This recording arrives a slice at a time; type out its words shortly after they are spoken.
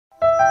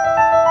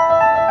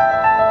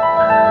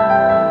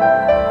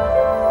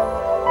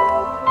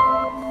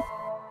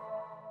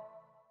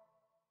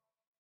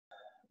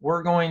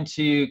we're going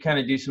to kind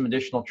of do some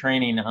additional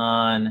training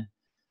on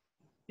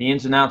the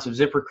ins and outs of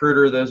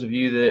ZipRecruiter. Those of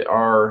you that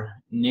are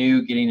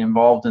new getting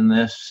involved in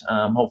this,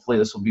 hopefully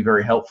this will be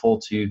very helpful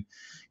to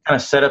kind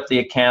of set up the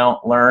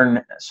account,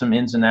 learn some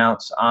ins and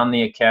outs on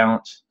the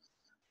account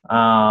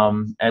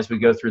as we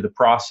go through the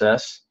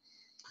process.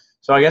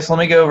 So I guess let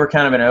me go over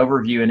kind of an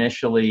overview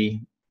initially.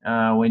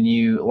 When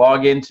you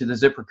log into the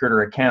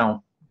ZipRecruiter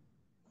account,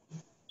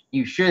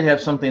 you should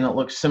have something that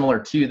looks similar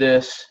to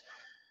this.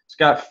 It's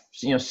got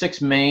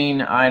 6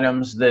 main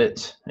items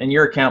that, and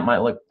your account might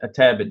look a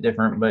tad bit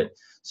different, but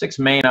 6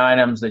 main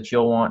items that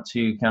you'll want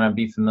to kind of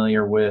be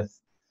familiar with.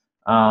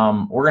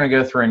 We're going to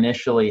go through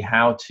initially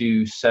how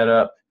to set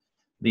up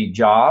the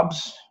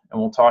jobs, and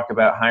we'll talk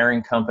about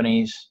hiring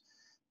companies,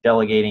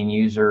 delegating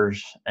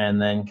users,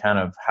 and then kind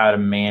of how to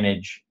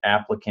manage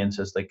applicants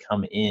as they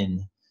come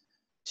in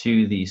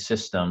to the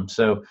system.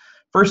 So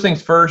first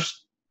things first,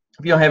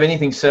 if you don't have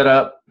anything set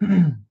up,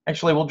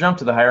 actually we'll jump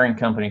to the hiring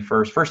company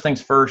first. First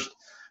things first,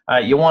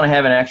 you'll want to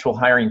have an actual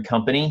hiring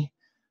company.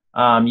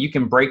 You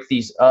can break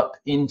these up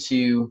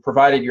into,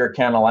 provided your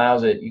account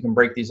allows it, you can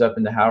break these up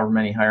into however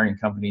many hiring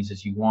companies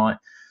as you want.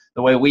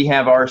 The way we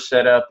have ours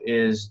set up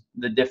is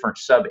the different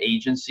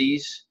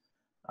sub-agencies.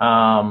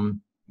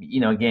 Again,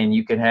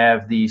 you could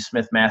have the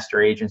Smith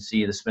Master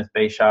Agency, the Smith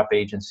Bay Shop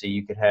Agency,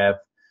 you could have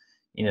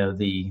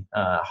the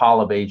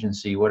Hollab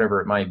Agency,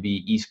 whatever it might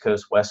be, East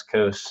Coast, West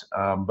Coast,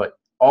 but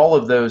all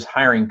of those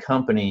hiring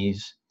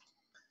companies,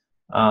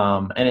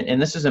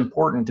 and this is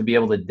important to be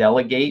able to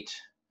delegate.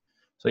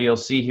 So you'll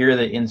see here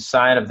that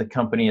inside of the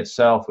company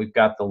itself, we've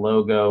got the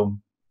logo,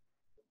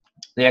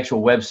 the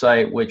actual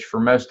website, which for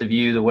most of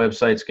you, the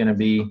website's going to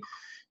be,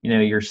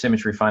 your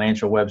Symmetry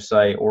Financial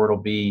website, or it'll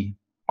be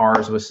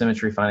ours with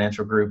Symmetry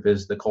Financial Group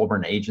is the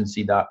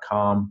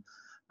colburnagency.com.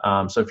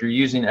 So if you're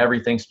using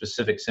everything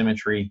specific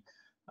Symmetry,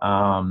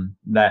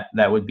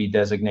 that would be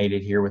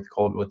designated here with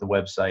the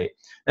website.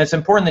 And it's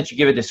important that you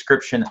give a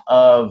description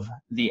of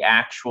the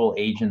actual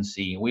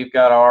agency. We've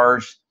got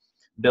ours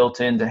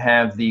built in to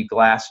have the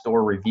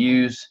Glassdoor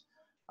reviews.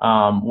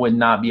 Would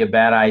not be a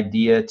bad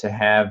idea to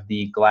have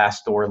the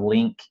Glassdoor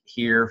link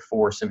here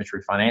for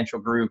Symmetry Financial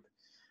Group,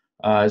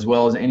 as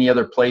well as any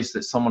other place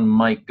that someone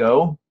might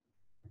go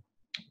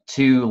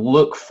to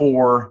look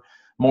for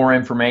more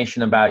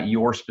information about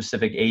your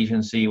specific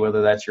agency,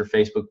 whether that's your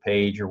Facebook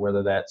page or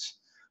whether that's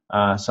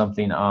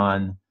something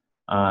on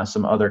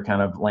some other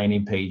kind of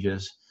landing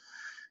pages.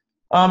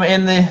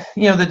 And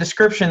the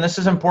description, this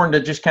is important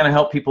to just kind of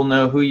help people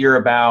know who you're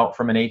about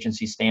from an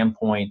agency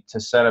standpoint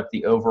to set up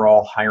the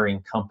overall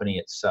hiring company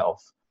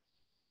itself.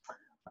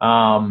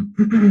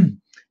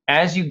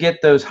 As you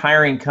get those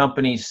hiring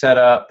companies set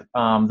up,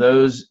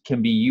 those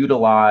can be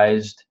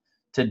utilized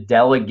to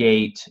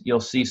delegate. You'll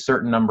see a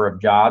certain number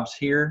of jobs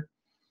here.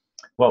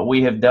 What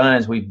we have done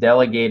is we've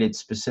delegated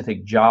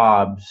specific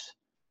jobs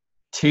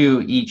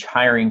to each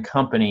hiring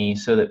company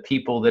so that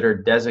people that are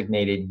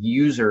designated,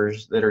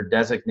 users that are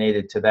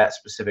designated to that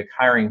specific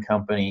hiring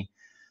company,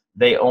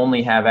 they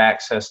only have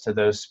access to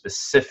those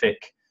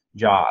specific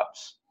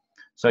jobs.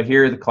 So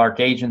here, the Clark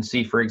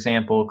Agency, for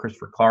example,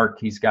 Christopher Clark,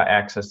 he's got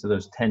access to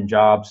those 10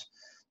 jobs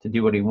to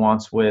do what he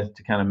wants with,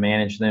 to kind of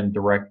manage them,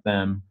 direct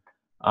them,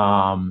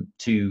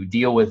 to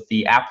deal with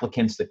the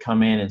applicants that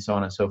come in, and so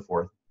on and so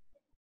forth.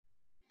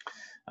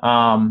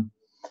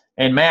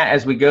 And Matt,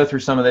 as we go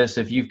through some of this,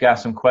 if you've got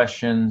some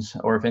questions,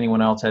 or if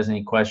anyone else has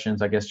any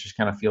questions, I guess just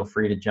kind of feel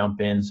free to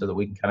jump in so that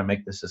we can kind of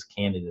make this as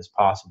candid as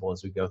possible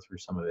as we go through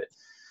some of it.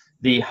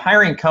 The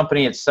hiring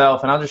company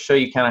itself, and I'll just show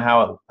you kind of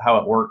how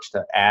it works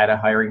to add a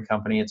hiring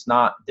company. It's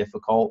not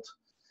difficult.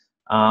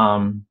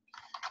 Bob's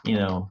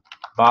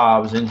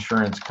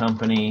Insurance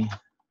Company.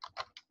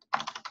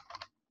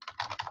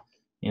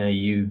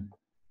 You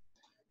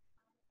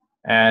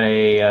add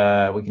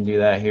a, we can do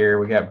that here.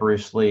 We got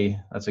Bruce Lee.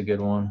 That's a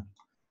good one.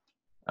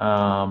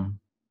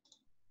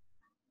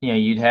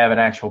 You'd have an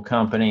actual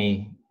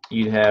company.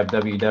 You'd have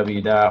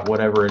www.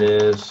 Whatever it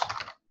is,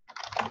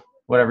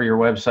 whatever your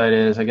website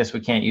is. I guess we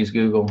can't use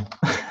Google.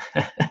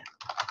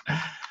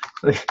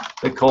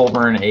 the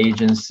Colburn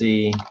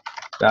Agency.com.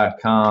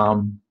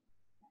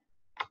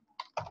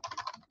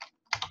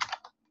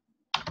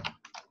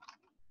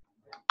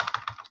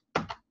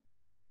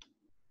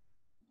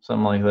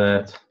 Something like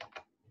that.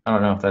 I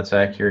don't know if that's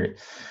accurate.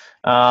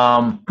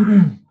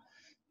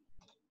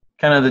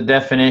 Kind of the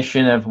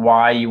definition of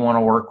why you want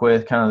to work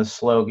with, kind of the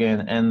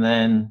slogan, and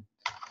then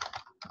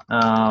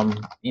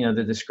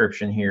the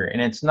description here.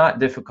 And it's not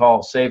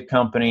difficult. Save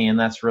company, and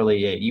that's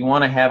really it. You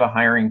want to have a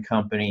hiring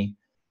company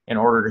in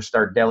order to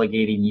start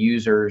delegating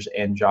users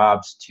and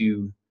jobs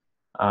to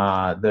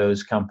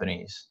those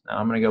companies. Now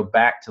I'm going to go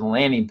back to the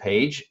landing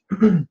page.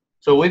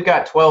 So we've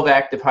got 12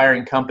 active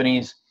hiring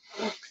companies.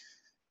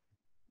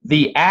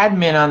 The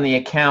admin on the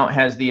account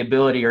has the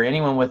ability, or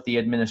anyone with the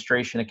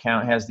administration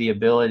account has the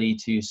ability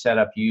to set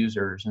up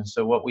users. And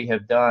so what we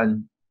have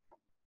done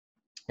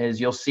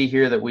is, you'll see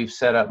here that we've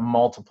set up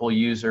multiple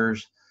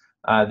users.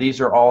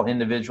 These are all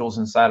individuals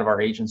inside of our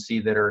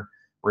agency that are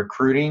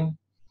recruiting.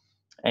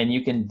 and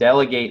you can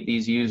delegate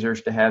these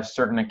users to have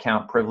certain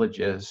account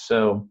privileges.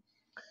 So,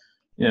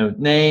 you know,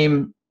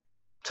 name,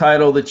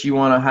 title that you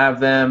want to have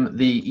them,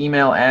 the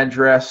email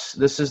address.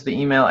 This is the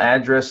email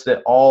address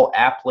that all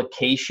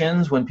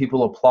applications, when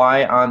people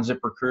apply on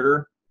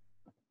ZipRecruiter,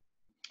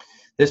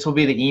 this will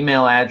be the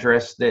email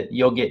address that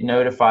you'll get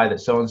notified that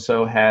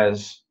so-and-so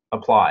has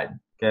applied,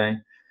 okay?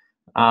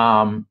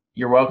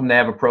 You're welcome to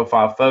have a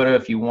profile photo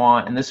if you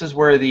want, and this is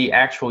where the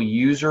actual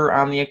user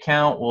on the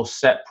account will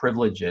set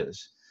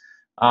privileges.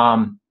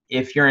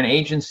 If you're an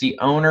agency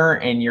owner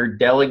and you're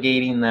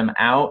delegating them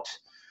out,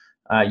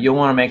 you'll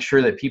want to make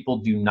sure that people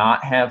do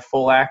not have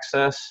full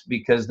access,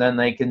 because then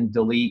they can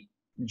delete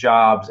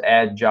jobs,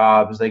 add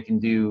jobs, they can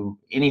do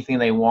anything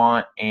they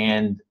want,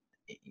 and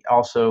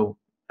also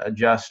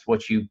adjust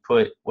what you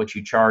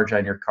charge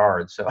on your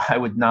card. So I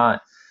would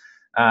not,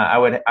 I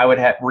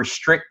would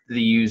restrict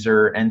the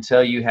user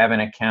until you have an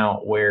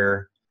account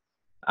where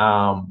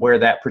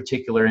that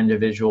particular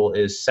individual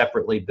is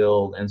separately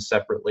billed and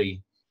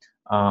separately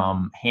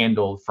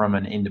handled from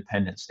an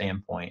independent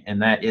standpoint.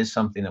 And that is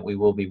something that we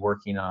will be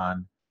working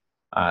on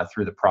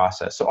through the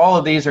process. So all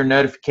of these are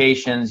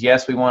notifications.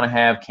 Yes, we want to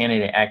have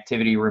candidate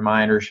activity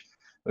reminders.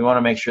 We want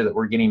to make sure that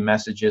we're getting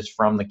messages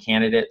from the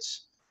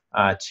candidates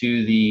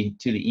to the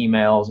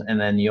emails, and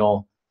then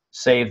you'll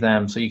save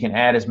them so you can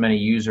add as many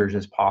users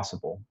as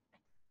possible.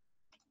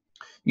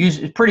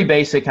 It's pretty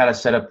basic how to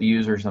set up the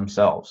users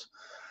themselves.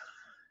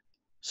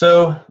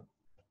 So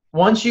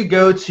once you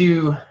go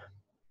to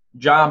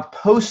job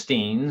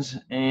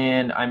postings,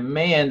 and I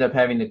may end up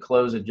having to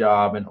close a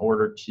job in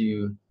order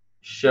to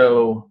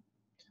show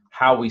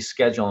how we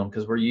schedule them,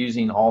 because we're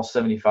using all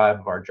 75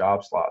 of our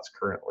job slots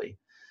currently.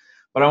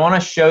 But I want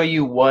to show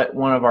you what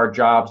one of our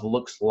jobs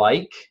looks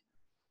like.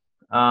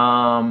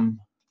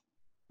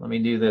 Let me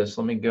do this.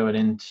 Let me go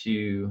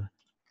into,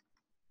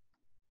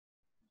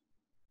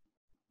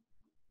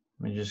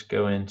 let me just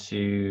go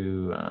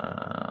into,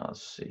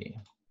 let's see.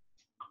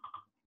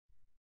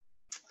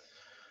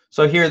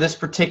 So here, this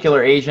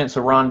particular agent,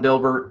 so Ron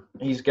Dilbert,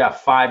 he's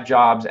got 5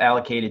 jobs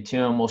allocated to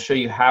him. We'll show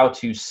you how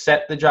to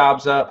set the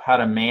jobs up, how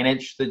to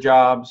manage the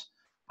jobs,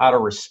 how to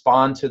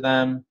respond to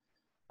them.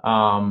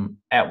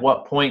 At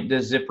what point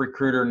does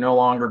ZipRecruiter no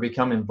longer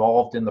become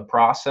involved in the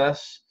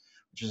process,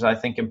 which is, I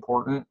think,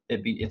 important.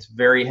 It's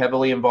very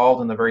heavily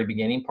involved in the very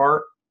beginning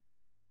part.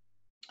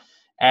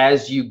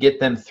 As you get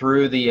them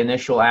through the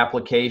initial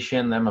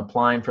application, them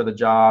applying for the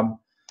job,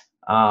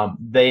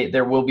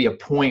 there will be a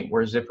point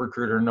where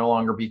ZipRecruiter no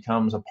longer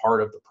becomes a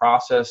part of the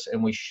process,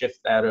 and we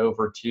shift that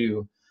over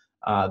to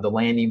the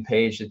landing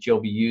page that you'll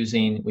be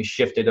using. We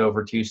shift it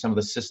over to some of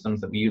the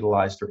systems that we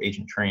utilize through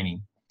agent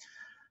training.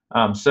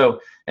 So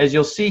as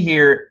you'll see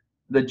here,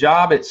 the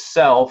job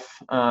itself,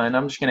 and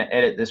I'm just going to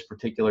edit this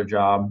particular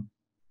job.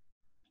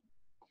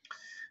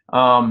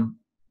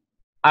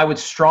 I would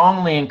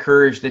strongly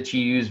encourage that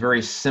you use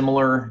very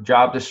similar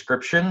job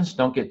descriptions.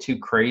 Don't get too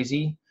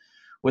crazy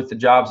with the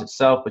jobs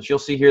itself, but you'll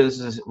see here, this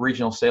is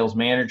regional sales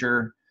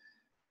manager,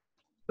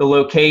 the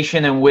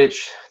location in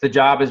which the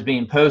job is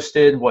being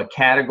posted, what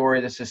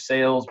category. This is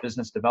sales,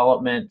 business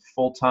development,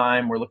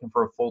 full-time. We're looking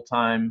for a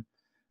full-time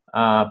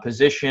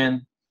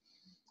position.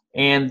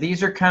 And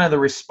these are kind of the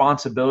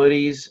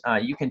responsibilities.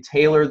 You can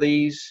tailor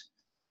these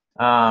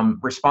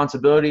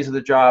responsibilities of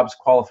the jobs,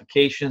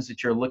 qualifications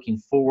that you're looking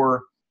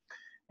for.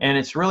 And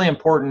it's really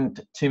important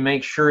to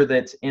make sure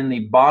that in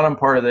the bottom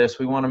part of this,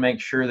 we want to make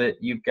sure that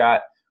you've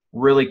got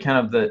really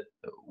kind of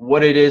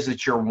what it is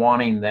that you're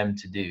wanting them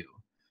to do.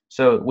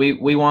 So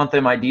we want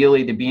them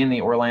ideally to be in the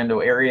Orlando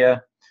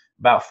area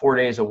about 4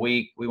 days a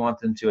week. We want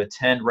them to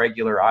attend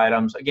regular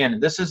items.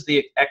 Again, this is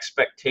the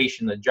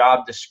expectation, the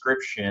job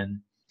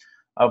description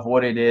of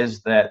what it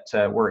is that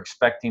we're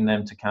expecting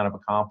them to kind of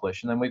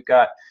accomplish. And then we've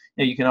got,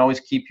 you can always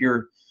keep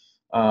your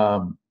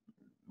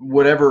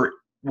whatever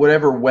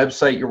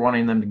website you're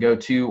wanting them to go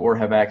to or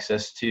have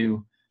access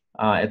to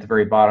at the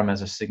very bottom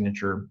as a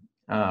signature.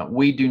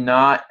 We do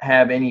not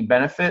have any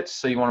benefits,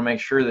 so you want to make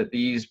sure that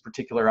these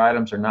particular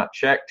items are not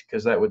checked,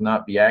 because that would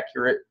not be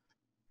accurate.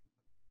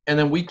 And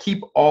then we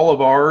keep all of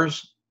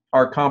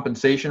our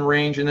compensation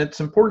range, and it's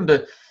important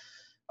to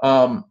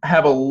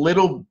have a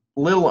little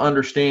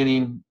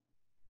understanding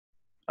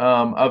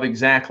of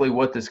exactly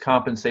what this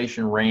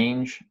compensation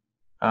range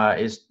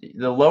is.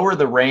 The lower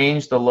the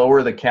range, the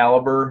lower the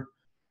caliber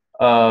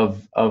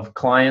of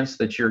clients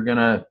that you're going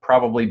to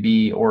probably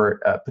be, or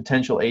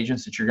potential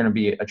agents that you're going to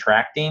be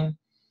attracting.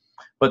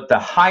 But the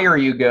higher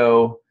you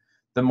go,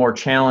 the more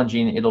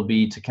challenging it'll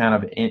be to kind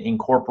of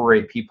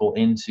incorporate people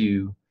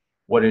into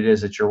what it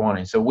is that you're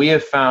wanting. So we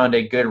have found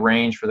a good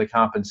range for the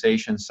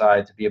compensation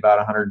side to be about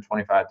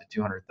 125 to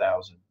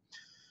 200,000.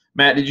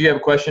 Matt, did you have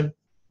a question?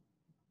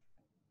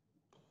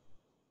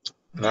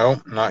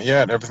 No, not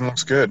yet. Everything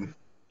looks good.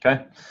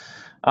 Okay.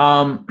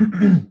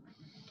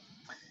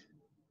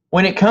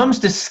 When it comes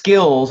to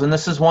skills, and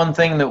this is one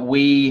thing that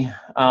we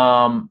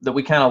kind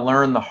of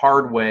learned the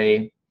hard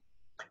way,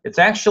 it's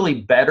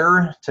actually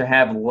better to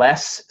have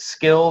less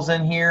skills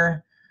in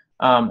here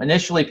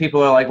Initially,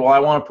 people are like, well, I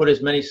want to put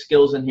as many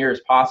skills in here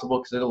as possible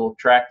because it'll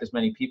attract as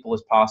many people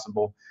as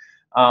possible.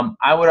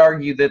 I would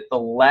argue that the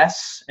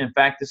less, in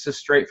fact, this is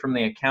straight from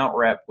the account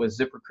rep with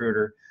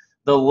ZipRecruiter,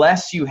 the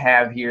less you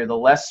have here, the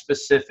less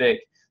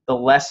specific, the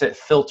less it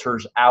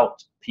filters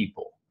out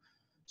people.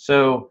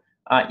 So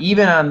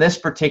even on this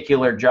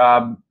particular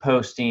job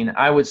posting,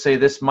 I would say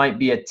this might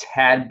be a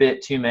tad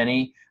bit too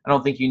many. I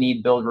don't think you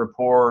need build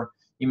rapport.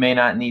 You may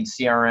not need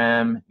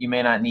CRM. You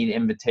may not need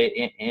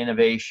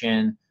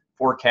innovation,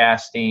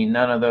 forecasting.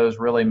 None of those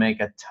really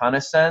make a ton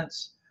of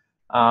sense.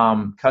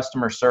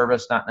 Customer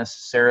service, not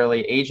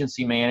necessarily.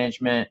 Agency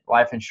management,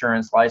 life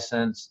insurance,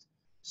 licensed,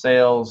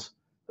 sales,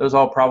 those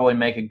all probably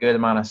make a good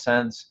amount of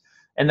sense.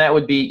 And that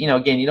would be, you know,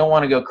 again, you don't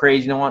want to go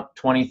crazy. You don't want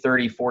 20,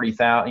 30,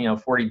 40,000, you know,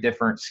 40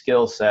 different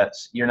skill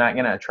sets. You're not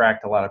going to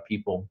attract a lot of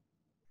people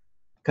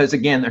because,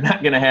 again, they're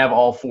not going to have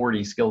all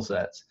 40 skill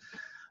sets.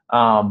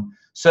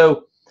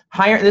 So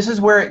this is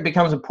where it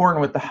becomes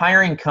important with the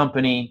hiring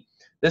company.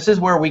 This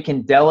is where we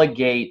can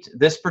delegate.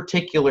 This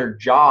particular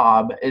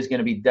job is going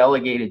to be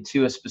delegated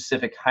to a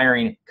specific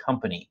hiring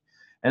company.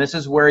 And this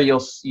is where you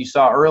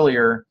saw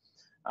earlier,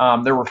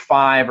 there were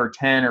 5 or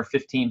 10 or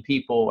 15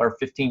 people or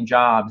 15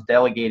 jobs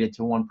delegated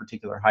to one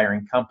particular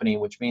hiring company,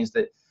 which means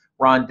that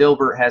Ron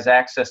Dilbert has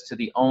access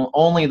to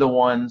only the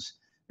ones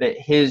that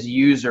his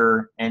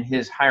user and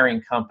his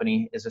hiring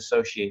company is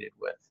associated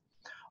with.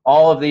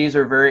 All of these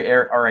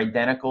are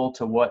identical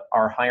to what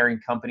our hiring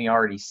company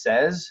already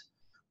says.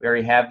 We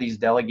already have these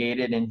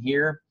delegated in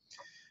here.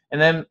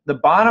 And then the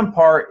bottom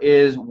part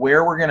is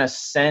where we're going to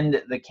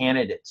send the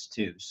candidates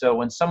to. So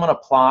when someone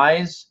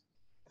applies,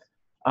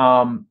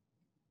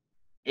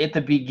 at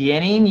the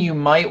beginning, you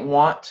might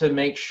want to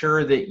make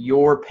sure that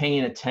you're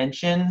paying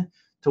attention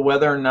to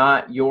whether or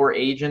not your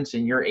agents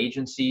and your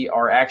agency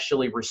are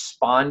actually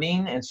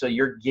responding. And so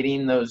you're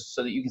getting those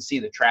so that you can see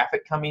the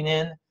traffic coming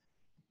in.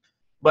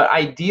 But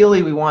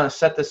ideally, we want to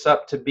set this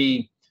up to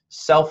be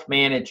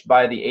self-managed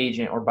by the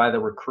agent or by the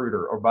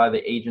recruiter or by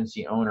the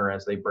agency owner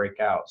as they break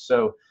out.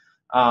 So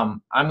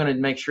I'm going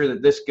to make sure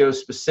that this goes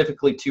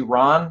specifically to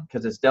Ron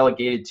because it's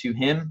delegated to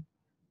him.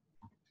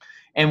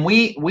 And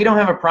we don't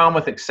have a problem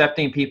with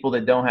accepting people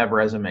that don't have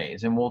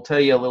resumes, and we'll tell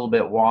you a little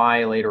bit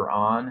why later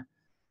on.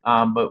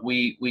 But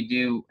we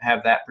do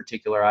have that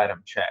particular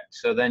item checked.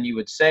 So then you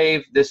would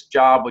save. This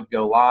job would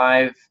go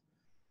live.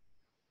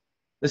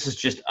 This is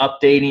just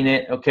updating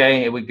it,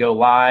 okay? It would go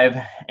live.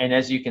 And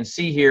as you can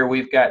see here,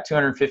 we've got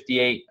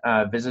 258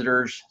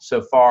 visitors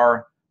so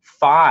far,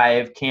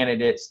 5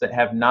 candidates that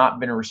have not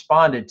been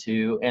responded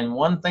to. And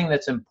one thing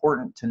that's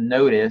important to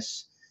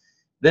notice,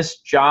 this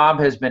job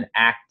has been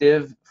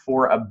active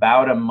for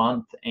about a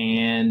month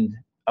and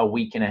a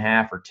week and a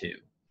half or 2.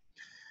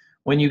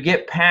 When you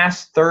get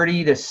past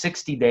 30 to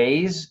 60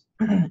 days,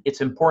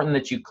 it's important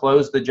that you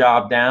close the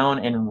job down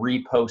and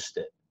repost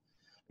it.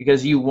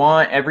 Because you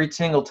want every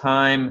single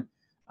time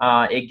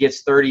it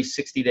gets 30,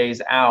 60 days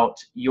out,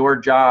 your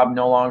job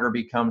no longer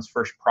becomes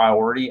first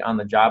priority on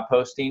the job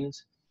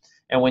postings.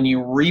 And when you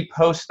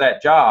repost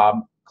that job,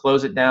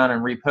 close it down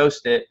and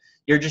repost it,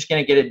 you're just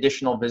going to get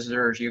additional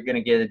visitors. You're going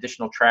to get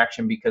additional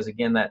traction because,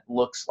 again, that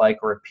looks like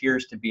or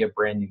appears to be a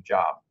brand new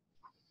job.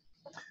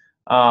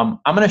 I'm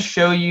going to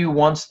show you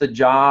once the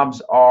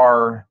jobs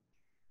are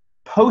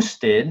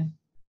posted.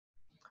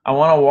 I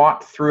want to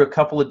walk through a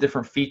couple of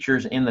different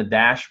features in the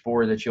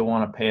dashboard that you'll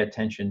want to pay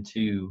attention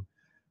to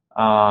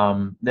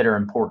that are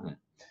important.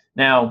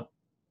 Now,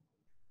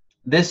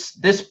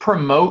 this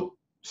promote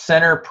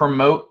center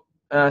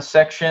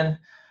section,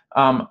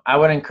 I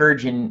would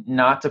encourage you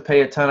not to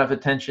pay a ton of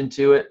attention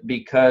to it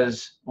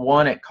because,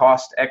 one, it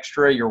costs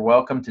extra. You're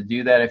welcome to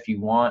do that if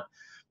you want.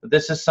 But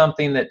this is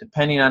something that,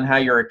 depending on how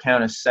your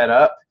account is set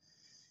up,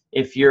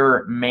 if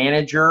your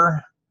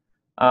manager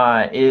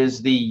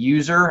is the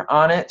user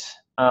on it,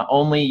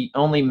 only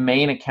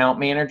main account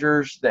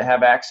managers that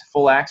have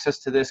full access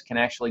to this can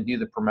actually do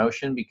the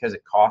promotion because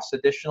it costs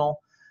additional.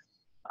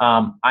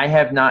 I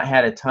have not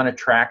had a ton of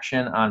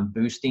traction on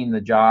boosting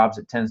the jobs.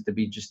 It tends to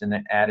be just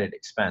an added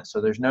expense. So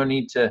there's no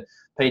need to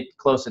pay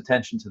close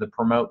attention to the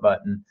promote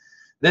button.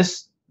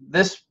 This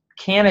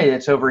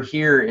candidates over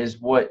here is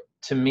what,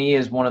 to me,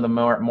 is one of the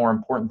more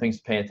important things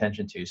to pay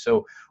attention to.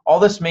 So all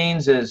this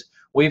means is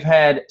we've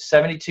had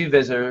 72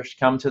 visitors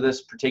come to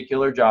this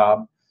particular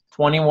job.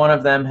 21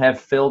 of them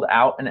have filled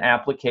out an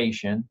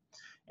application,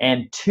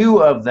 and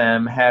 2 of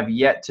them have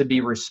yet to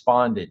be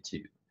responded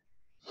to.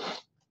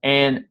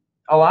 And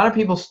a lot of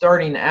people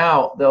starting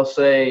out, they'll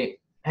say,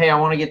 hey, I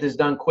want to get this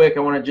done quick.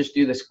 I want to just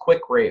do this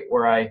quick rate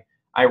where I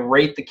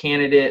rate the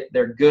candidate.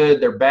 They're good,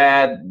 they're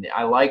bad,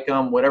 I like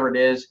them, whatever it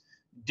is.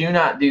 Do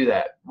not do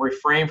that.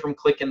 Refrain from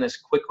clicking this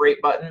quick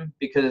rate button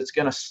because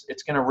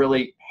it's gonna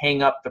really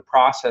hang up the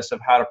process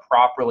of how to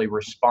properly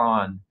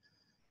respond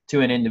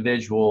to an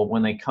individual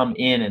when they come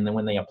in and then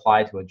when they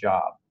apply to a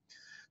job.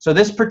 So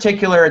this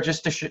particular,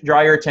 just to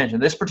draw your attention,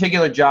 this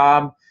particular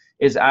job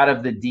is out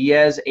of the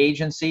Diaz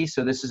agency.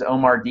 So this is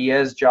Omar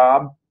Diaz's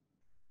job.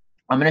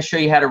 I'm going to show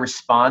you how to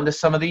respond to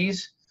some of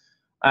these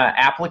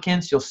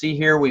applicants. You'll see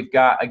here we've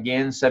got,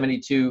 again,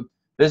 72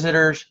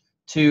 visitors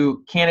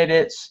to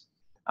candidates.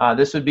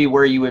 This would be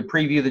where you would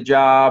preview the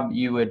job,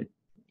 you would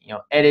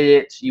edit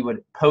it, you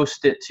would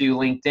post it to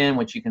LinkedIn,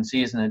 which you can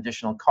see is an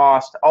additional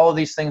cost. All of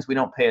these things we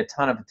don't pay a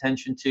ton of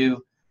attention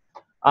to.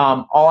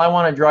 All I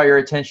want to draw your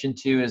attention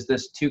to is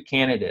this to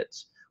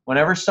candidates.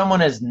 Whenever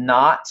someone is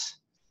not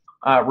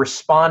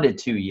responded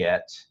to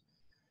yet,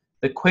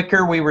 the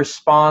quicker we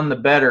respond, the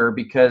better,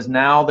 because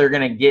now they're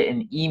going to get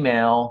an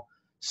email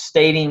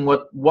stating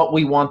what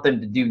we want them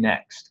to do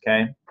next,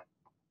 okay?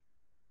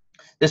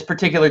 This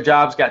particular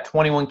job's got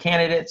 21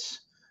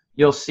 candidates.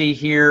 You'll see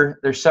here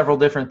there's several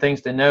different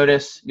things to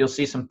notice. You'll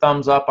see some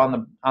thumbs up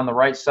on the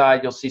right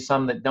side. You'll see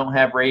some that don't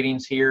have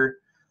ratings here.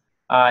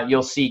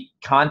 You'll see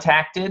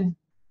contacted.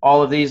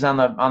 All of these on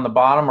the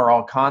bottom are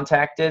all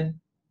contacted.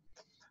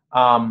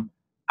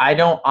 I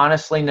don't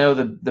honestly know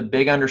the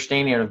big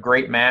understanding of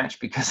great match,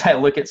 because I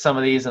look at some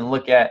of these and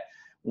look at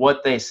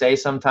what they say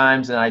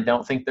sometimes, and I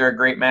don't think they're a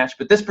great match.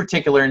 But this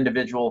particular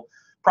individual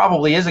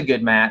probably is a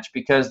good match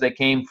because they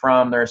came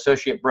from their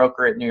associate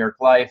broker at New York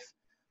Life.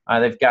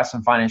 They've got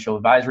some financial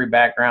advisory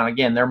background.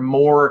 Again, they're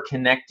more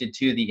connected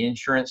to the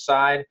insurance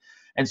side.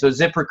 And so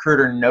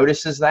ZipRecruiter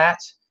notices that,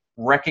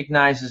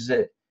 recognizes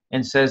it,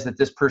 and says that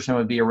this person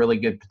would be a really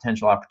good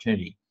potential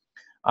opportunity.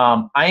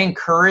 I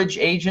encourage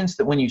agents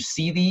that when you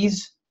see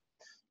these,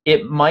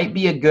 it might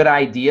be a good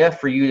idea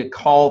for you to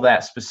call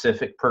that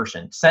specific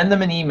person. Send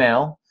them an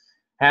email,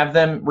 have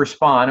them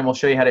respond, and we'll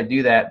show you how to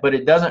do that. But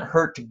it doesn't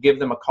hurt to give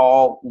them a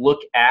call, look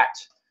at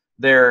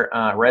their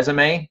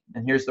resume.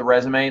 And here's the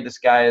resume. This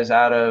guy is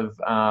out of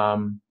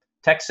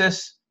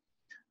Texas.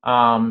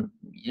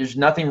 There's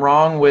nothing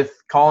wrong with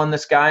calling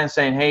this guy and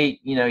saying, hey,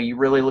 you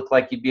really look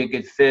like you'd be a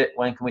good fit.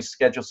 When can we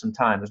schedule some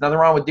time? There's nothing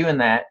wrong with doing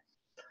that.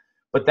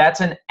 But that's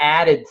an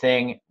added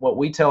thing. What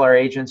we tell our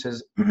agents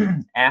is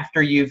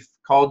after you've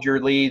called your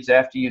leads,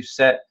 after you've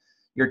set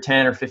your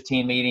 10 or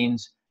 15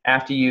 meetings,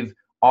 after you've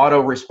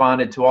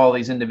auto-responded to all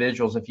these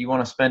individuals, if you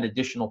want to spend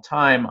additional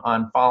time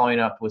on following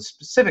up with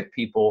specific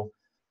people,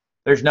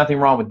 there's nothing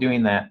wrong with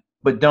doing that.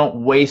 But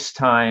don't waste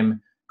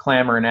time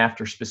clamoring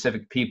after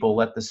specific people.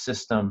 Let the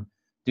system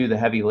do the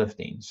heavy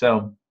lifting.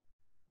 So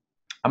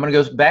I'm going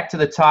to go back to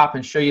the top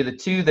and show you the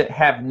two that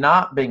have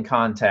not been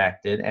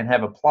contacted and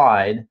have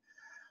applied.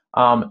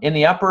 In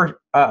the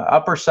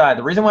upper side,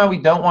 the reason why we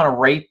don't want to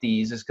rate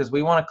these is because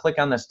we want to click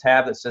on this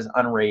tab that says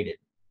unrated.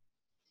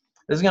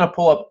 This is going to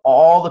pull up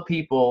all the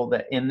people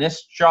that in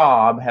this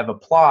job have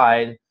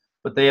applied,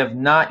 but they have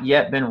not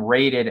yet been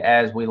rated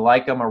as we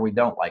like them or we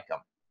don't like them.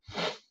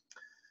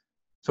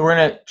 So we're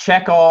going to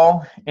check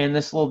all, and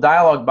this little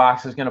dialog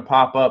box is going to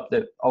pop up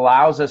that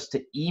allows us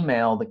to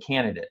email the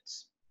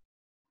candidates.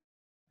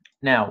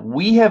 Now,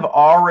 we have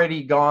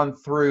already gone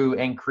through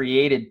and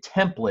created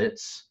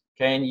templates.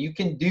 Okay, and you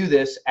can do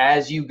this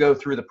as you go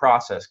through the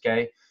process,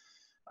 okay?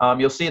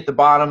 You'll see at the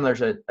bottom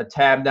there's a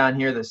tab down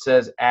here that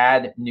says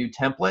Add New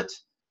Template.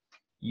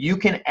 You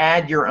can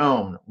add your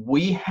own.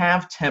 We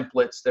have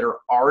templates that are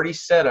already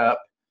set up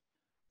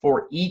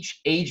for each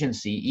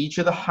agency, each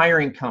of the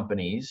hiring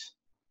companies,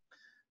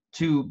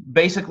 to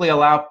basically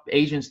allow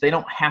agents, they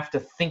don't have to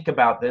think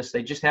about this,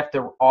 they just have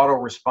to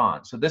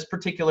auto-respond. So this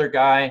particular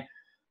guy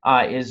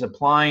is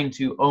applying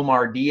to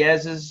Omar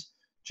Diaz's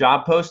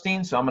job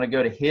posting, so I'm going to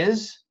go to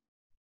his.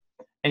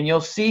 And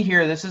you'll see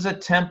here, this is a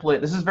template.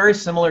 This is very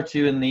similar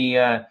to in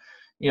the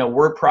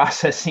word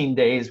processing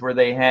days where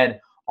they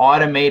had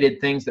automated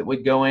things that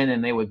would go in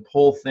and they would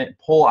pull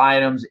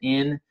items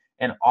in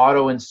and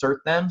auto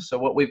insert them. So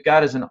what we've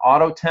got is an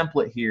auto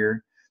template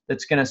here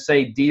that's going to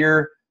say,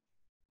 dear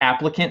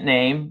applicant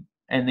name,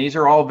 and these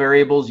are all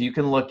variables you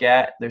can look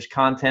at. There's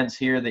contents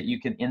here that you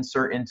can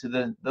insert into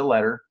the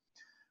letter.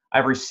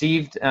 I've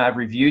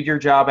reviewed your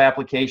job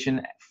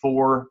application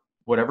for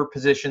whatever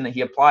position that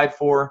he applied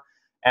for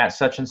at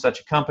such and such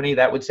a company.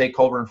 That would say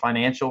Colburn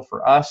Financial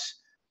for us.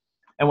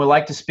 And would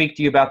like to speak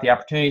to you about the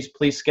opportunities.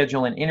 Please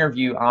schedule an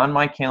interview on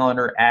my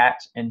calendar at,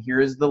 and here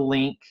is the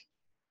link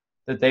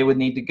that they would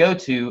need to go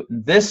to.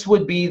 This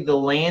would be the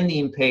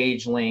landing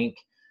page link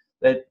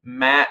that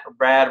Matt or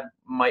Brad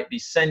might be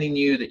sending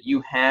you that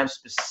you have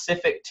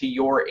specific to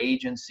your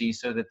agency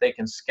so that they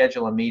can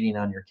schedule a meeting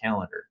on your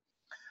calendar.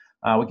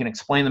 We can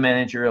explain the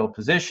managerial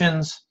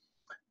positions,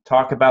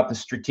 talk about the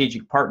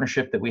strategic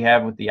partnership that we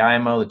have with the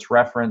IMO that's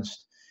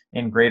referenced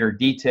in greater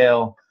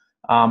detail.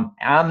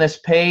 On this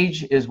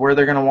page is where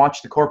they're going to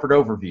watch the corporate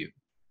overview.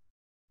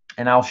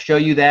 And I'll show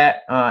you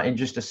that in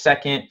just a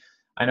second.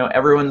 I know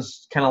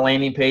everyone's kind of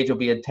landing page will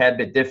be a tad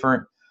bit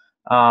different.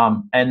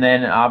 And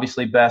then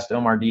obviously best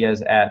Omar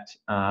Diaz at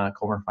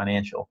Colburn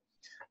Financial.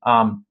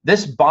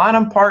 This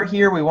bottom part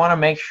here, we want to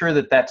make sure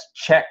that that's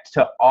checked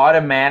to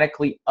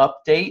automatically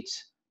update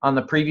on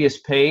the previous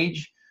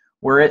page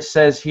where it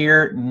says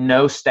here,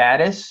 no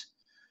status.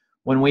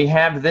 When we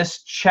have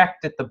this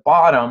checked at the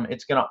bottom,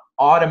 it's going to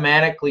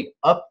automatically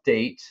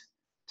update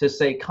to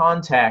say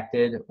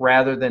contacted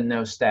rather than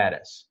no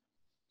status.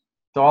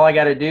 So all I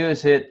got to do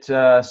is hit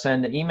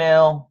send an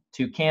email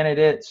to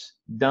candidates,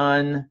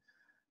 done.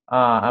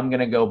 I'm going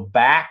to go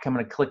back. I'm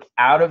going to click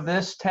out of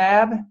this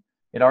tab,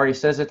 It already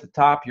says at the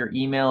top, your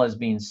email is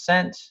being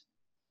sent.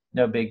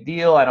 No big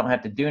deal. I don't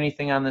have to do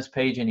anything on this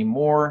page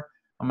anymore.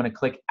 I'm going to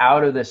click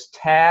out of this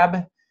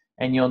tab,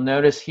 and you'll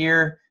notice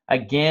here,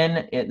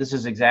 again, this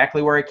is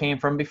exactly where I came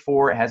from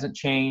before. It hasn't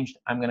changed.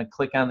 I'm going to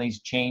click on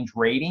these change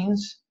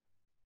ratings.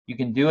 You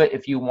can do it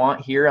if you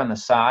want here on the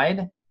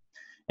side.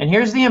 And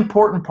here's the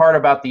important part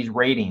about these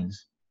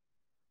ratings.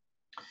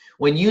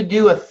 When you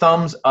do a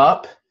thumbs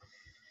up,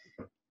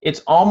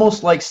 it's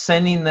almost like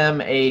sending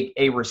them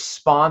a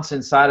response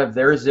inside of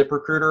their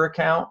ZipRecruiter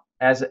account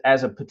as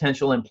a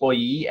potential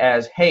employee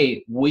as,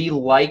 hey, we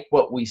like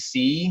what we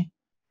see.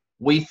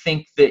 We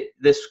think that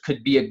this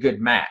could be a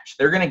good match.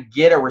 They're going to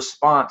get a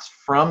response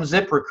from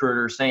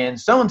ZipRecruiter saying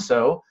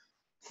so-and-so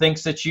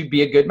thinks that you'd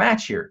be a good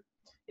match here.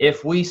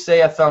 If we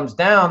say a thumbs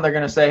down, they're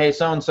going to say, hey,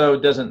 so-and-so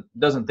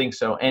doesn't think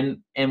so.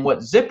 And what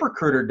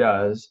ZipRecruiter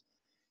does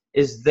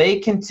is they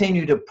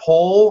continue to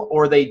poll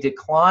or they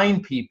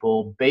decline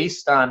people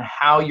based on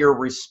how you're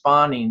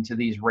responding to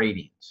these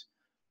ratings.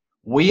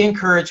 We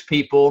encourage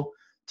people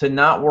to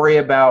not worry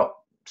about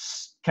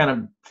kind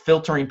of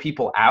filtering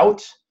people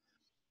out.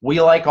 We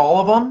like all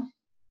of them,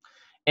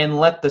 and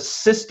let the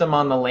system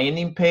on the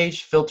landing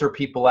page filter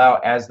people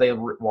out as they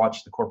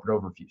watch the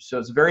corporate overview. So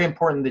it's very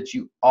important that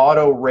you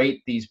auto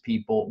rate these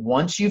people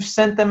once you've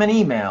sent them an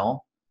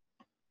email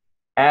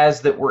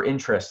as that we're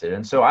interested.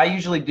 And so I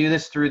usually do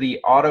this through the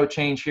auto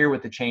change here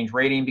with the change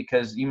rating,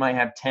 because you might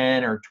have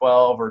 10 or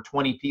 12 or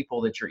 20 people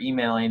that you're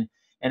emailing,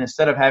 and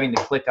instead of having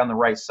to click on the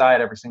right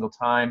side every single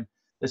time,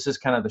 this is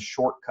kind of the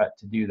shortcut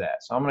to do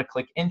that. So I'm going to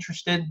click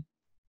interested.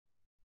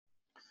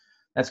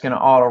 That's going to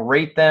auto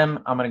rate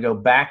them. I'm going to go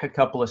back a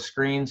couple of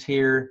screens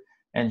here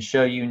and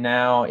show you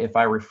now, if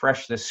I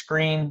refresh this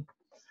screen,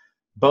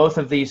 both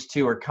of these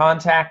two are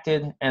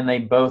contacted and they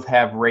both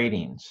have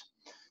ratings.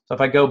 So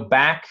if I go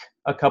back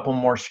a couple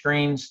more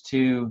screens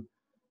to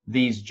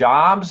these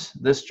jobs,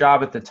 this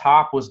job at the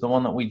top was the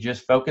one that we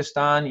just focused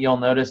on. You'll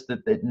notice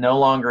that it no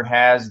longer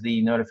has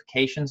the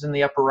notifications in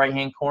the upper right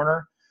hand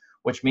corner,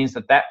 which means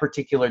that that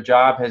particular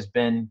job has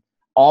been,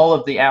 all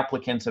of the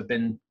applicants have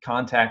been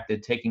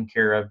contacted, taken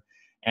care of,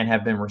 and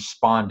have been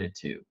responded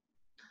to.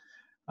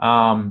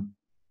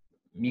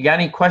 You got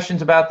any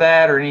questions about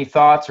that, or any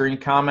thoughts or any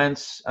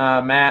comments,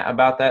 Matt,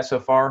 about that so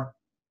far?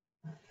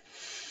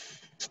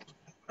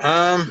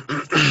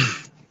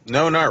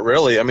 No, not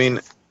really. I mean,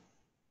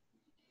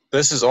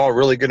 this is all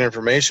really good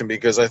information,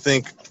 because I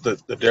think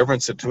the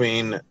difference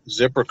between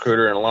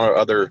ZipRecruiter and a lot of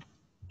other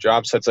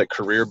job sites like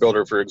Career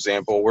Builder, for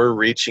example, we're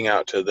reaching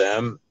out to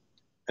them,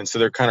 and so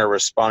they're kind of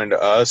responding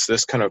to us.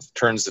 This kind of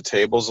turns the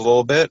tables a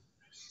little bit.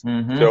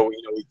 Mm-hmm. So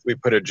we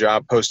put a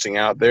job posting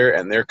out there,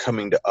 and they're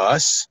coming to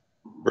us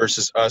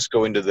versus us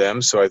going to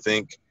them. So I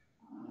think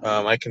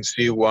I can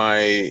see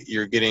why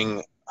you're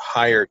getting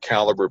higher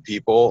caliber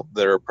people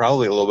that are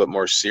probably a little bit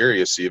more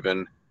serious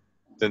even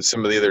than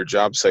some of the other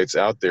job sites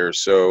out there.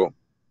 So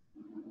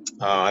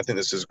I think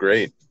this is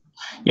great.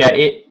 Yeah,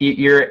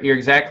 you're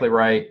exactly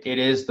right. It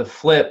is the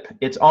flip.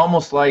 It's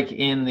almost like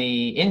in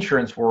the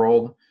insurance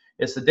world,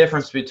 it's the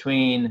difference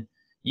between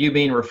you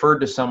being referred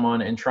to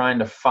someone and trying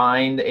to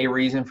find a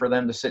reason for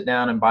them to sit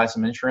down and buy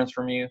some insurance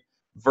from you,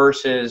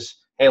 versus,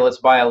 hey, let's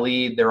buy a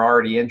lead. They're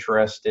already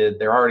interested.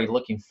 They're already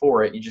looking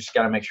for it. You just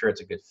got to make sure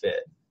it's a good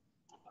fit.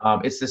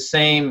 It's the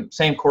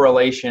same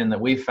correlation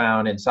that we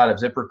found inside of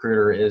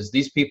ZipRecruiter. Is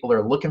these people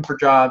are looking for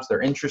jobs.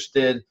 They're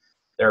interested.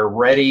 They're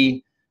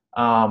ready.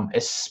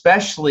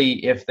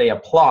 Especially if they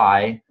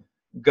apply,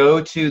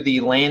 go to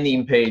the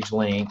landing page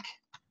link,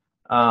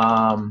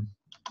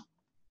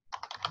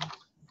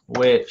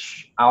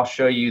 which I'll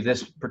show you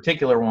this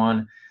particular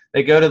one.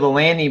 They go to the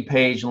landing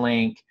page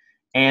link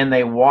and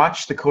they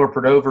watch the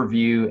corporate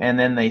overview, and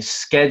then they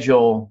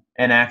schedule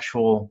an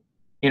actual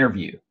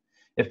interview.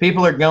 If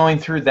people are going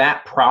through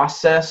that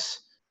process,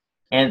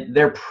 and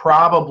they're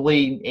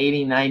probably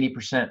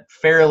 80–90%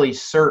 fairly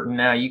certain.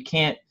 Now you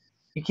can't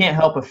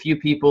help a few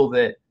people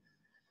that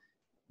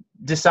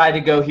decide to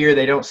go here.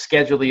 They don't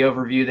schedule the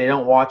overview. They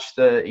don't watch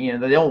the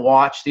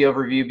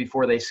overview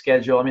before they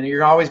schedule. I mean,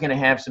 you're always going to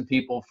have some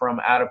people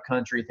from out of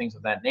country, things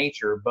of that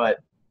nature, but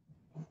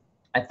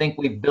I think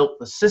we've built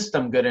the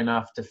system good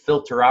enough to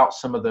filter out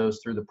some of those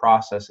through the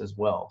process as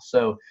well.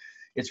 So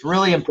it's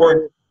really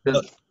important.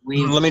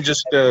 Let me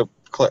just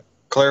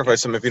clarify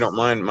something, if you don't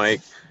mind,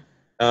 Mike.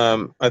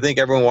 I think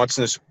everyone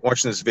watching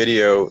this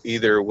video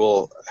either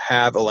will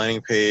have a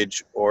landing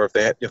page, or if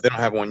they don't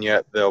have one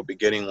yet, they'll be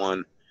getting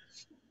one.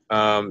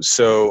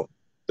 So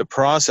the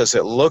process,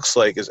 it looks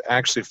like, is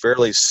actually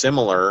fairly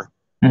similar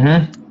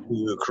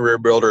to Career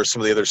Builder or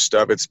some of the other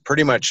stuff. It's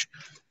pretty much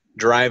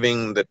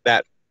driving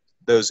that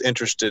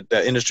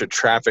industry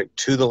traffic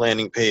to the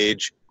landing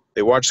page.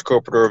 They watch the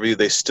corporate overview.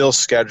 They still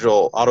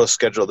auto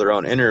schedule their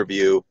own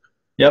interview.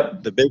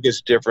 Yep. The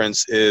biggest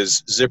difference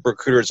is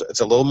ZipRecruiter. It's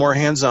a little more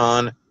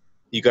hands-on.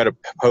 You got to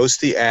post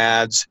the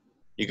ads.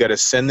 You got to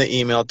send the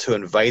email to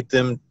invite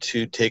them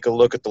to take a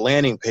look at the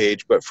landing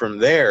page. But from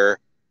there,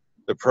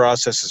 the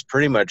process is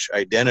pretty much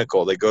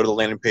identical. They go to the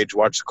landing page,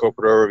 watch the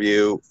corporate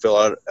overview, fill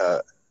out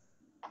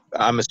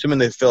I'm assuming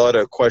they fill out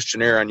a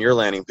questionnaire on your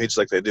landing page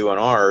like they do on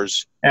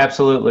ours.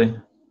 Absolutely.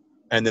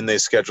 And then they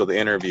schedule the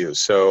interview.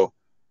 So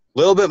a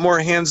little bit more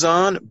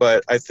hands-on,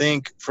 but I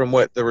think from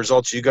what the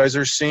results you guys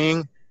are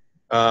seeing,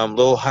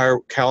 little higher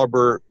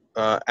caliber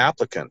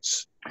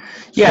applicants.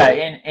 Yeah,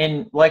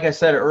 and like I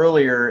said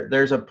earlier,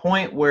 there's a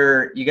point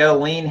where you got to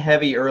lean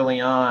heavy early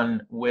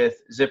on with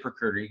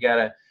ZipRecruiter. You got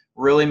to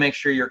really make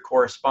sure you're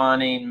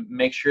corresponding,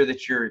 make sure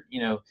that you're,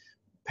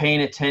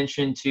 paying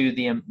attention to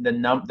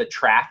the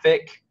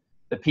traffic,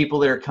 the people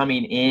that are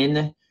coming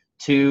in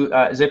to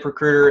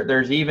ZipRecruiter.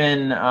 There's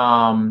even,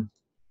 and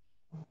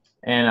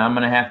I'm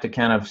going to have to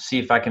kind of see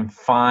if I can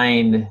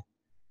find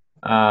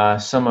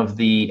some of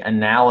the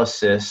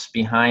analysis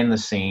behind the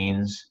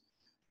scenes.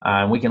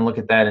 We can look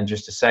at that in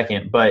just a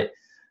second, but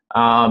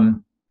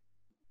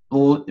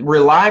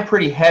rely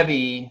pretty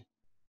heavy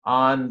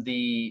on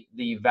the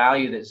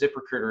value that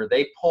ZipRecruiter,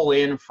 they pull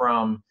in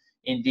from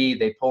Indeed,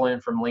 they pull in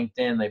from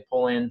LinkedIn, they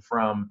pull in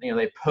from,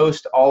 they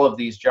post all of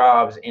these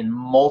jobs in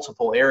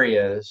multiple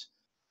areas.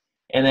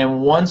 And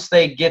then once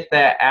they get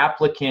that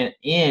applicant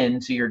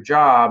into your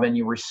job and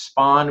you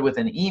respond with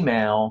an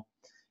email,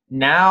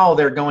 now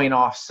they're going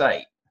off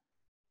site.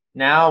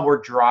 Now we're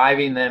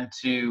driving them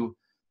to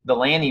the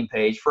landing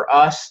page. For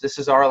us, this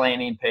is our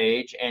landing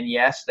page, and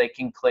yes, they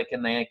can click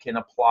and they can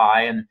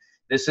apply, and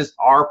this is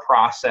our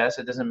process.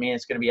 It doesn't mean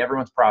it's going to be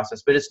everyone's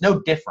process, but it's no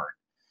different.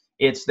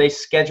 It's they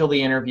schedule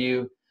the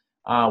interview.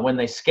 When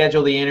they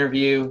schedule the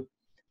interview,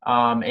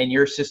 and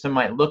your system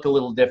might look a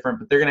little different,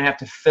 but they're going to have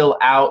to fill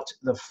out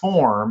the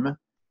form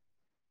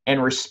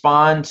and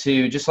respond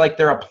to, just like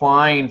they're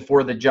applying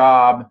for the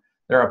job,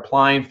 they're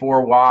applying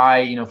for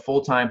why,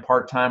 full-time,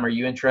 part-time, are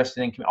you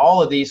interested in,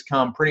 all of these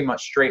come pretty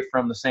much straight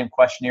from the same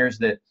questionnaires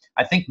that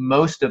I think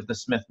most of the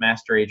Smith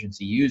Master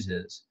Agency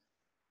uses.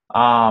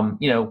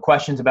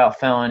 Questions about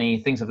felony,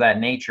 things of that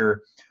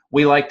nature.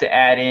 We like to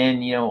add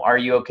in, are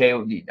you okay?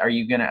 Are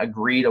you going to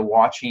agree to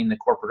watching the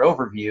corporate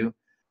overview?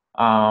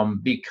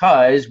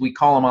 Because we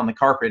call them on the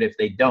carpet if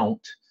they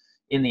don't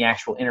in the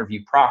actual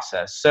interview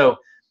process. So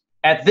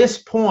at this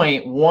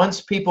point,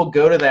 once people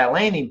go to that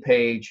landing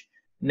page,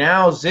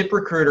 now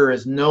ZipRecruiter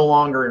is no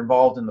longer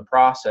involved in the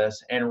process,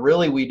 and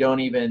really we don't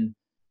even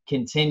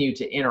continue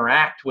to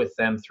interact with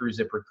them through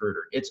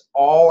ZipRecruiter. It's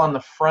all on the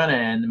front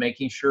end,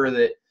 making sure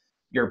that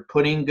you're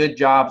putting good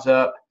jobs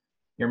up,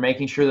 you're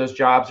making sure those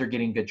jobs are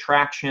getting good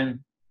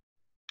traction,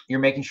 you're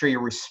making sure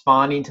you're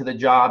responding to the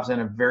jobs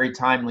in a very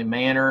timely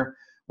manner.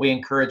 We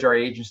encourage our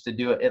agents to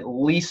do it at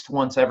least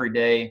once every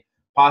day,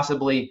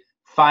 possibly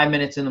 5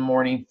 minutes in the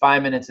morning,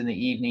 5 minutes in the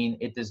evening.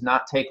 It does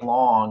not take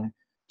long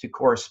to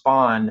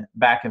correspond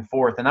back and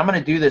forth. And I'm going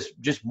to do this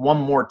just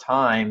one more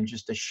time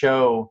just to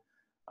show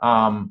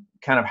kind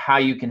of how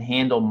you can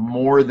handle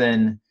more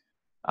than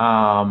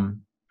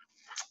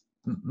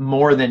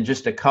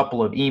just a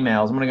couple of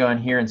emails. I'm going to go in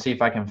here and see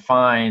if I can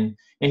find,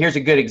 and here's a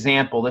good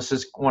example. This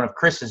is one of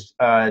Chris's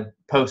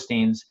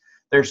postings.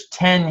 There's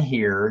 10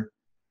 here.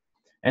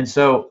 And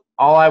so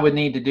all I would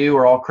need to do,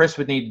 or all Chris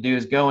would need to do,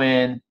 is go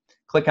in,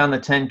 click on the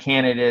 10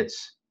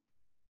 candidates.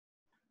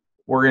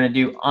 We're going to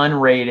do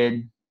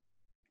unrated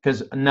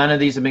because none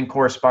of these have been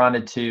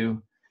corresponded to.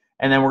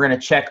 And then we're going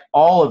to check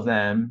all of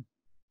them,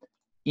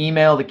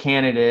 email the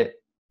candidate.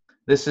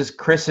 This is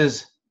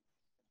Chris's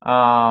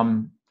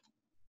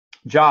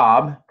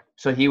job,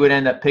 so he would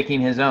end up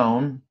picking his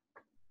own,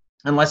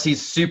 unless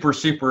he's super,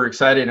 super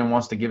excited and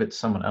wants to give it to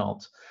someone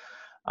else.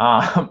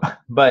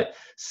 But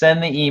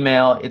send the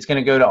email. It's going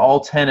to go to all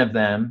 10 of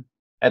them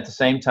at the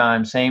same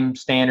time, same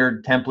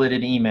standard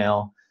templated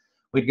email.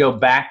 We'd go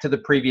back to the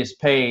previous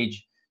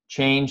page,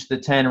 change the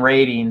 10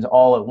 ratings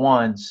all at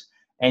once,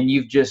 and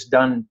you've just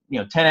done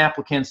 10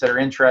 applicants that are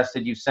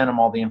interested. You've sent them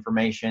all the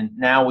information.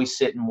 Now we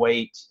sit and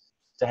wait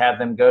to have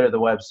them go to the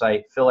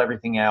website, fill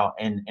everything out,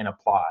 and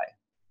apply.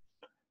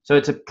 So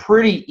it's a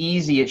pretty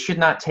easy, it should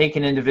not take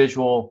an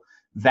individual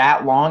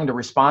that long to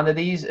respond to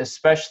these,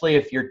 especially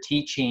if you're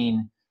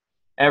teaching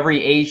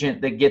every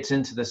agent that gets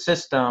into the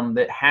system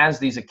that has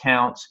these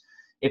accounts.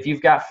 If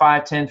you've got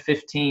 5, 10,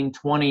 15,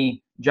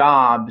 20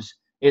 jobs,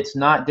 it's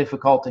not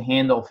difficult to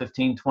handle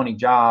 15, 20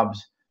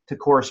 jobs to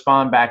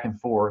correspond back and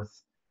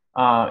forth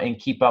and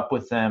keep up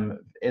with them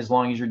as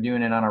long as you're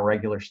doing it on a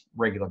regular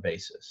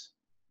basis.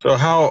 So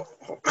how,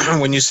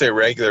 when you say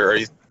regular, are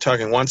you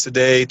talking once a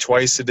day,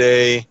 twice a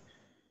day?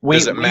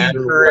 Does it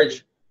matter?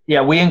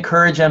 We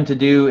encourage them to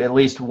do at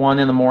least one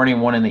in the morning,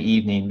 one in the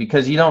evening,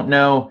 because you don't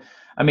know.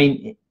 I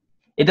mean,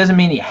 it doesn't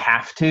mean you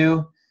have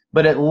to,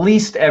 but at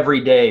least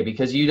every day,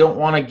 because you don't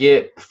want to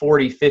get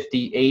 40,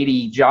 50,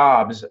 80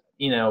 jobs,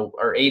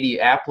 or 80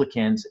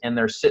 applicants, and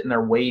they're sitting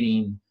there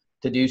waiting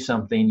to do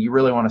something. You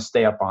really want to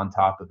stay up on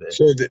top of it.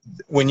 So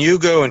when you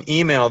go and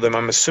email them,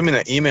 I'm assuming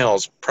that email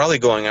is probably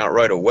going out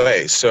right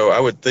away. So I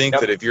would think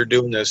that if you're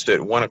doing this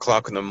at 1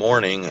 o'clock in the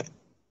morning,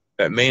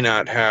 that may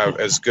not have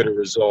as good a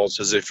results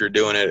as if you're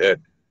doing it at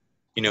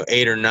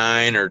 8 or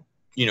 9 or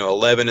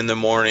 11 in the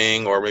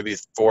morning, or maybe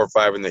 4 or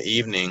 5 in the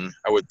evening.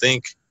 I would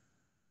think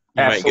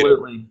you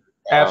absolutely might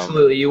get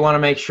absolutely. You want to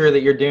make sure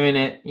that you're doing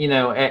it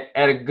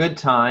at a good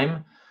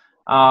time,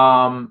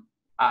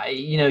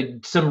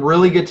 Some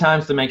really good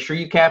times to make sure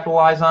you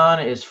capitalize on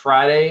is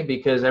Friday,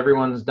 because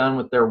everyone's done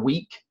with their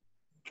week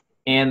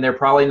and they're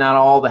probably not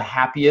all the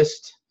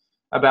happiest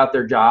about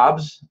their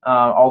jobs.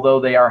 Although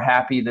they are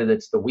happy that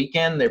it's the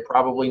weekend, they're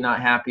probably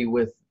not happy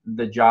with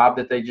the job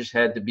that they just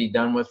had to be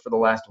done with for the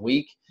last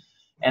week.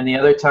 And the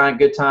other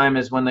good time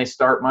is when they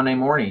start Monday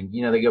morning.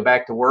 They go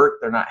back to work,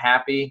 they're not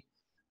happy.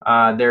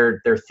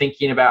 They're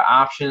thinking about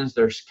options,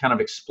 they're kind of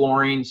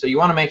exploring. So you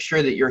want to make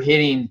sure that you're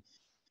hitting,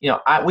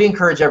 we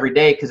encourage every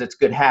day because it's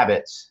good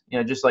habits.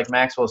 Just like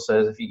Maxwell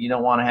says, if you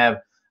don't want to have,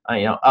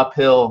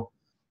 uphill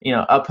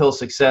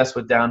success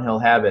with downhill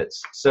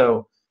habits.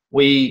 So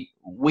we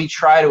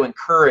try to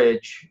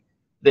encourage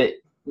that.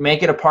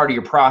 Make it a part of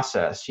your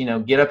process.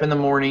 Get up in the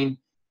morning,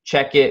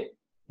 check it,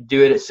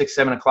 do it at 6,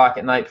 7 o'clock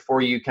at night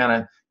before you kind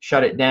of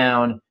shut it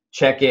down,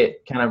 check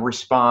it, kind of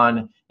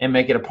respond, and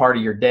make it a part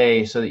of your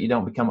day so that you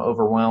don't become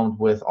overwhelmed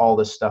with all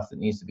this stuff that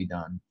needs to be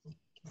done.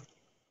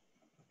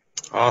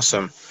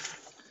 Awesome.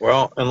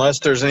 Well, unless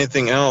there's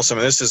anything else,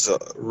 this is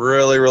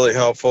really, really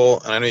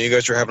helpful. And I know you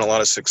guys are having a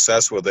lot of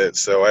success with it.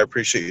 So I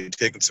appreciate you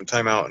taking some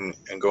time out and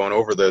going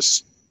over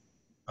this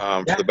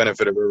for the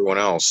benefit of everyone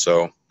else.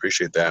 So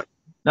appreciate that.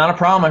 Not a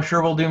problem. I'm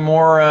sure we'll do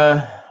more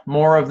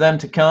of them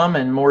to come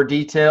and more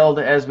detailed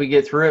as we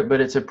get through it, but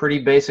it's a pretty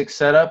basic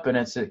setup and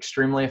it's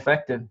extremely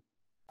effective.